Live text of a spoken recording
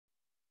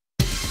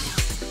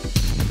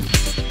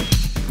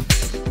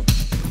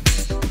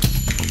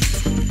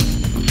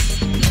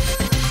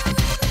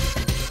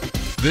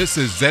This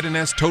is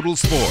ZNS Total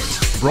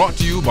Sports, brought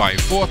to you by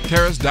Fourth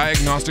Terrace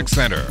Diagnostic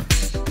Center.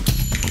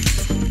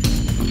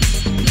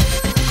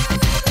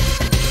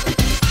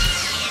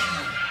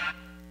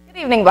 Good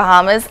evening,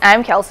 Bahamas.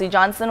 I'm Kelsey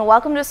Johnson.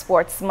 Welcome to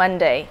Sports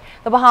Monday.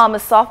 The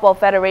Bahamas Softball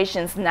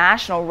Federation's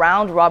National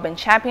Round Robin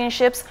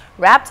Championships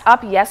wrapped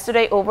up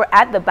yesterday over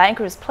at the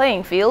Bankers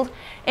Playing Field,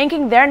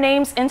 inking their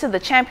names into the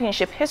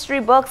championship history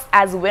books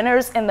as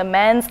winners in the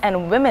men's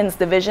and women's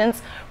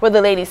divisions were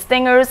the Lady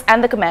Stingers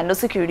and the Commando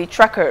Security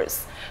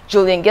Truckers.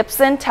 Julian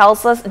Gibson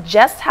tells us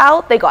just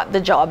how they got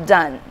the job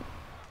done.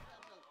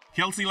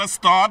 Kelsey, let's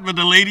start with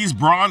the ladies'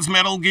 bronze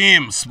medal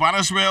game.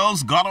 Spanish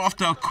Wells got off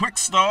to a quick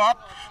start.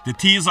 The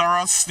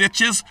TSRS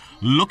Stitches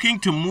looking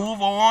to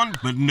move on,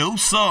 but no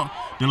sir.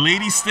 The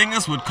Lady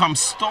Stingers would come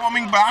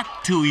storming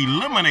back to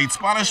eliminate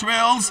Spanish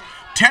Wells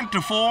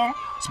 10-4.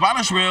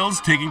 Spanish Wells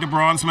taking the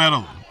bronze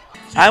medal.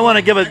 I want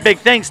to give a big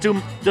thanks to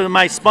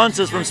my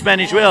sponsors from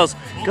Spanish Wells,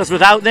 because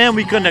without them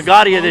we couldn't have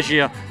got here this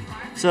year.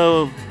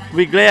 So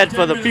we're glad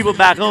for the people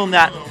back home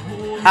that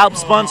helped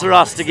sponsor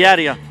us to get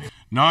here.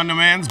 Now in the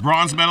men's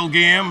bronze medal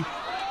game,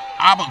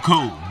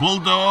 Abaco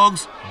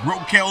Bulldogs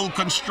broke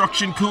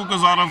Construction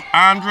Cougars out of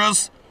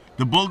Andros.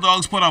 The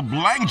Bulldogs put a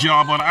blank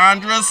job on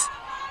Andros,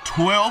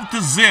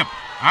 12-0.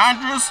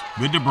 Andros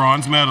with the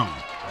bronze medal.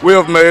 We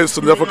have made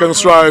significant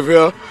strides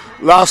here.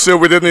 Last year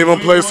we didn't even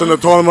place in the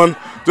tournament.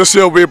 This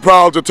year we're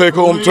proud to take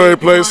home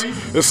third place.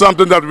 It's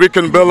something that we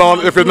can build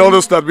on. If you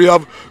notice that we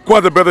have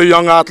quite a bit of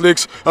young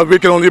athletes and we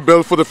can only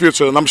build for the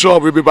future. And I'm sure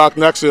we'll be back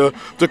next year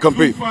to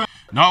compete.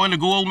 Now in the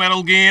gold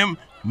medal game,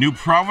 New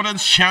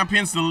Providence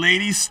champions the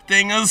Lady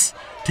Stingers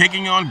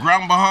taking on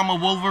Grand Bahama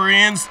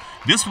Wolverines.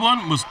 This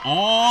one was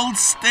all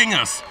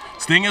Stingers.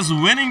 Stingers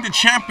winning the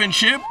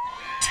championship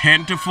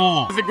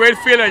 10-4. It's a great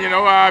feeling, you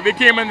know. We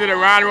came into the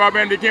round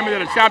robin, we came into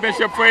the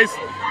championship race.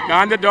 The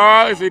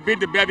underdogs, we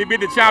beat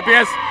the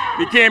champions.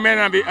 We came in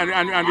and we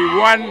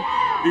won.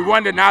 We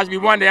won the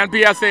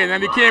NPSA, and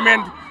then we came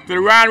in to the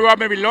round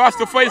robin. We lost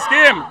the first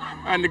game,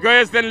 and the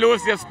girls didn't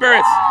lose their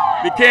spirits.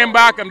 We came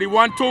back and we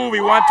won 2,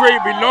 we won 3,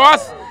 we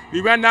lost.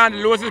 We went down to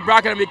the losers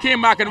bracket and we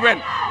came back and win.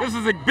 This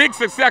is a big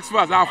success for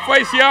us. Our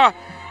first year,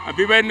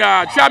 we win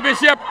the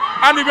championship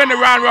and we win the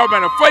round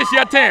robin. A first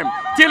year team.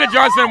 Taylor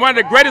Johnson, one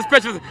of the greatest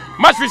pitchers.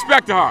 Much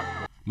respect to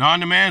her. Now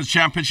in the men's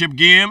championship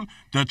game,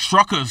 the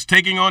Truckers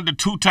taking on the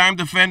two-time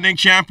defending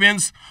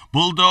champions,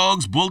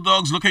 Bulldogs.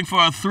 Bulldogs looking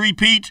for a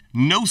three-peat.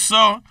 No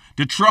sir.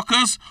 The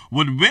Truckers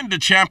would win the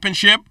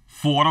championship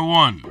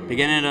 4-1.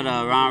 Beginning of the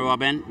round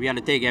robin, we had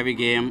to take every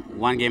game,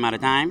 one game at a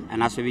time,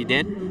 and that's what we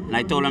did. And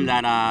I told them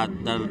that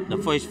the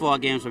first 4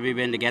 games that we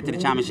win to get to the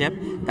championship,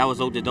 that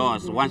was out the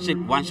doors. One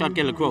shot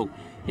kill a crow.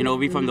 You know,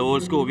 we from the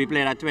old school, we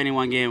played that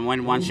 21 game.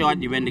 When one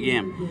shot, you win the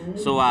game.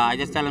 So I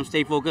just tell them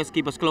stay focused,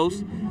 keep us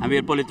close, and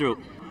we'll pull it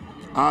through.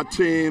 Our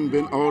team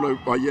been out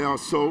a year or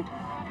so.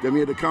 Then we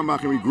had to come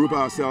back and regroup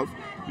ourselves.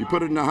 We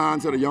put it in the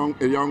hands of the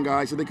young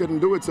guys, so they couldn't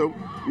do it. So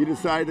we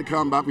decided to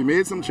come back. We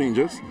made some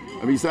changes,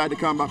 and we decided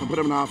to come back and put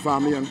them in our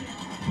family. And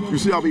you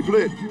see how we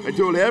played. I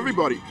told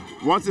everybody,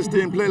 once this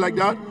team play like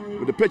that,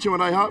 with the pitching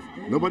that I have,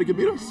 nobody could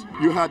beat us.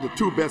 You had the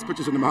 2 best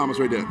pitchers in the Bahamas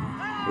right there,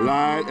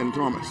 Lyle and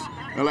Thomas.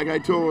 And like I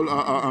told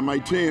on my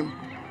team,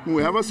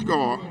 whoever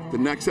score the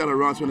next set of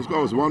runs when the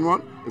score is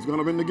 1-1, is going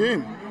to win the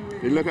game.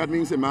 They look at me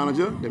and say,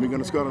 manager, then we're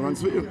going to score the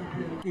runs for you.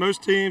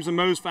 Most teams and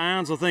most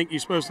fans will think you're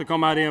supposed to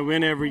come out here and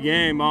win every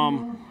game.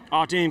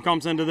 Our team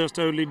comes into this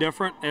totally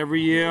different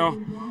every year.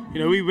 You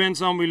know, we win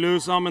some, we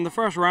lose some. In the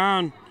first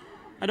round,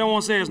 I don't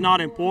want to say it's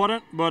not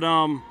important, but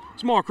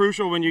it's more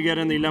crucial when you get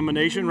in the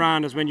elimination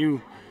round is when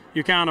you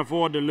can't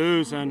afford to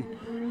lose. And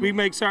we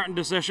make certain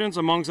decisions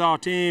amongst our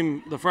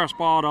team, the first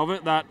part of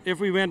it, that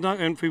if we win,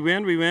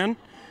 we win.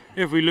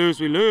 If we lose,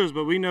 we lose.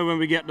 But we know when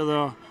we get to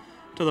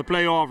the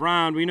playoff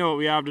round, we know what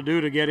we have to do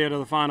to get here to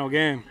the final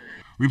game.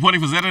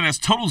 Reporting for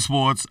ZNS Total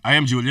Sports, I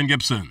am Julian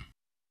Gibson.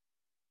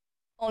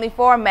 Only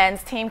 4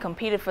 men's team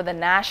competed for the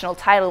national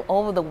title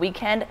over the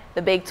weekend.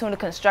 The Big Tuna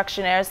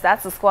Constructionaires,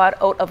 that's the squad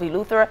out of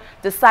Eleuthera,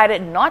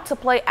 decided not to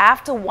play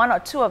after 1 or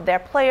 2 of their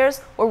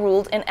players were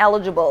ruled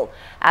ineligible.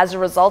 As a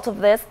result of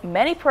this,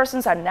 many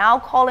persons are now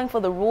calling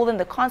for the rule in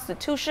the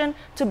Constitution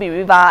to be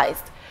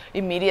revised.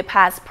 Immediate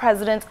past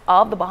president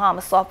of the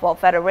Bahamas Softball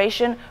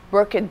Federation,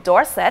 Burkett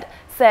Dorset,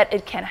 said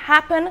it can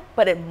happen,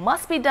 but it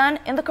must be done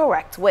in the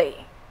correct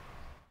way.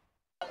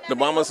 The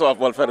Bahamas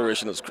Softball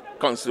Federation's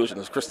constitution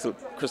is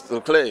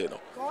crystal clear, you know.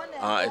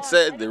 It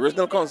said, the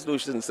original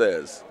constitution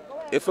says,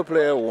 if a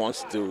player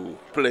wants to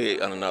play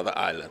on another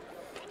island,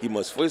 he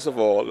must first of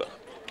all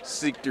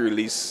seek the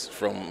release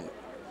from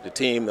the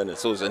team and the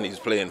association he's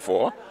playing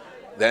for.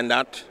 Then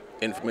that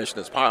information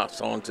is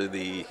passed on to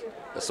the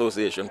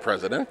association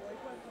president,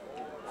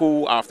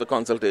 who, after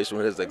consultation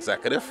with his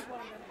executive,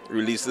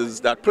 releases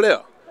that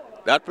player.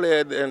 That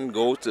player then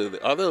goes to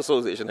the other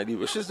association that he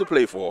wishes to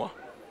play for,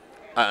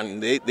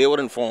 and they would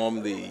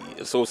inform the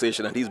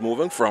association that he's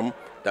moving from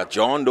that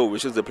John Doe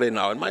wishes to play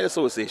now in my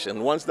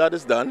association. Once that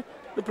is done,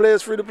 the player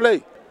is free to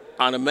play.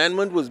 An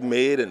amendment was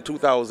made in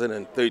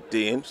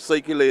 2013,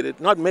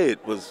 circulated, not made,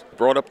 was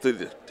brought up to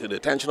the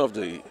attention of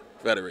the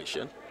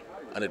Federation,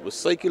 and it was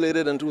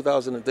circulated in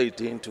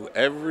 2013 to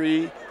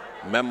every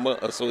member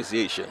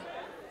association.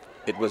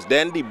 It was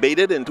then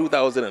debated in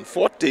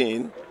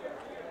 2014,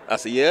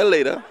 as a year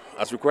later,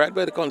 as required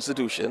by the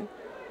Constitution,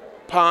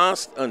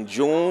 passed on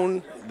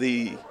June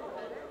the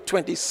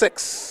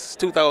 26th,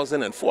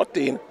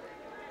 2014,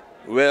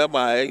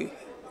 whereby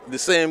the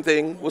same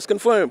thing was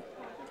confirmed.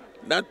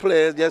 That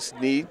player just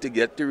need to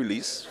get the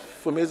release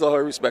from his or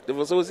her respective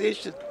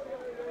association.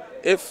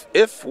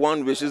 If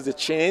one wishes to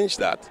change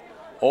that,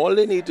 all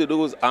they need to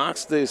do is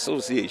ask the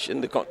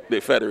association,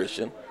 the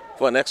federation,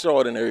 for an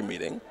extraordinary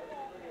meeting,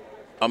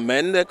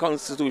 amend their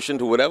constitution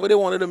to whatever they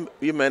wanted to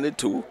be amended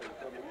to,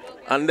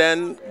 and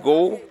then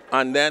go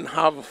and then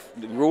have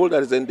the rule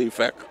that is in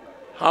effect,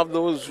 have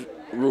those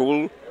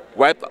rules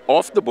wiped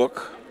off the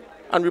book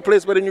and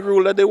replaced by the new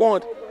rule that they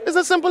want. It's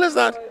as simple as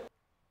that.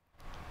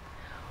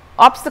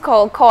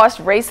 Obstacle course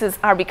races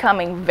are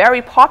becoming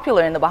very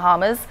popular in the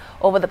Bahamas.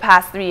 Over the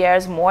past 3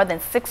 years, more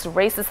than 6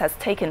 races has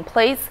taken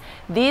place.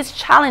 These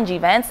challenge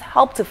events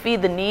help to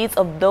feed the needs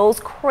of those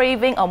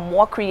craving a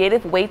more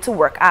creative way to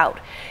work out.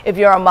 If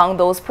you're among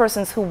those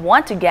persons who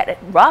want to get it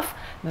rough,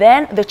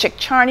 then the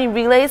Chickcharney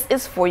Relays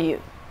is for you.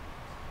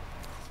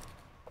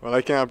 Well,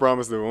 I can't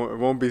promise there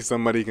won't be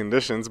some muddy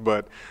conditions,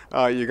 but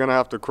you're going to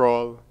have to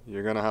crawl,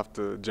 you're going to have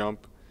to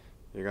jump,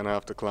 you're going to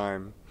have to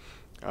climb.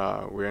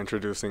 We're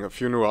introducing a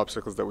few new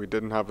obstacles that we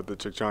didn't have at the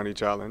Chickcharney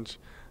Challenge,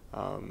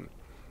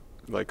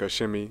 like a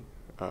shimmy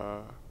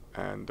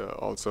and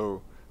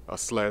also a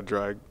sled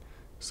drag.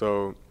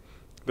 So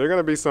there are going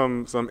to be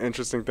some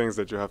interesting things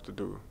that you have to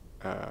do,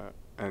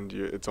 and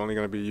it's only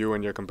going to be you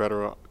and your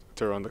competitor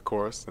on the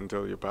course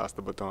until you pass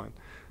the baton,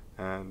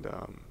 and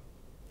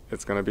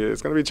it's going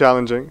to be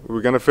challenging.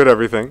 We're going to fit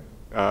everything.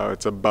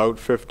 It's about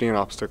 15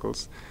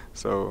 obstacles,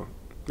 so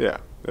yeah,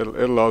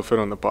 it'll all fit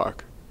on the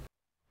park.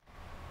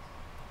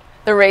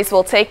 The race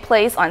will take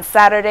place on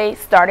Saturday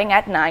starting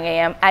at 9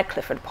 a.m. at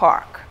Clifford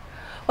Park.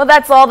 Well,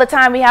 that's all the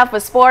time we have for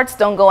sports.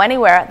 Don't go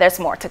anywhere. There's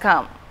more to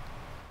come.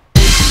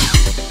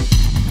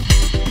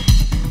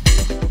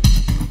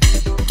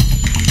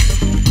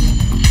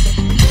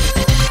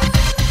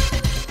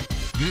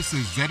 This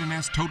is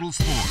ZNS Total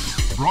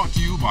Sports, brought to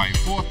you by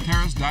 4th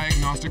Terrace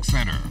Diagnostic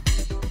Center.